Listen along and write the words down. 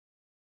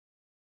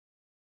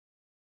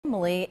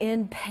Family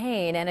in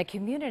pain, and a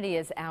community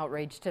is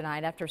outraged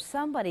tonight after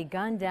somebody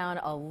gunned down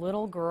a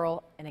little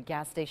girl in a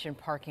gas station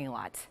parking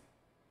lot.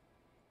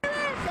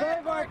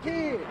 Save our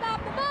kids!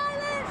 Stop the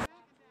violence!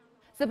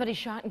 Somebody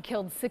shot and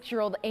killed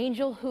 6-year-old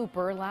Angel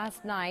Hooper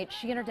last night.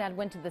 She and her dad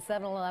went to the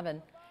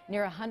 7-Eleven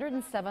near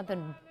 107th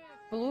and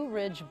Blue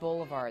Ridge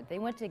Boulevard. They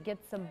went to get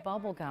some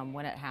bubble gum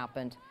when it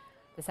happened.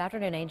 This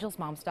afternoon, Angel's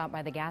mom stopped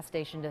by the gas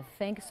station to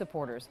thank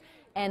supporters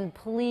and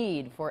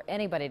plead for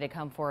anybody to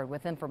come forward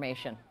with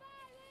information.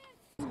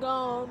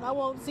 Gone. I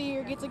won't see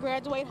her get to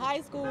graduate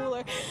high school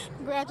or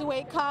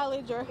graduate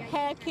college or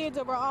have kids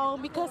of her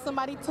own because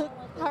somebody took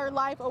her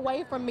life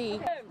away from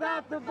me.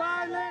 Stop the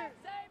violence!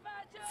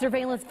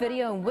 Surveillance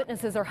video and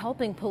witnesses are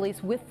helping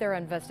police with their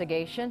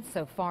investigation.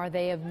 So far,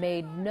 they have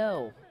made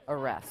no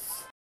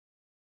arrests.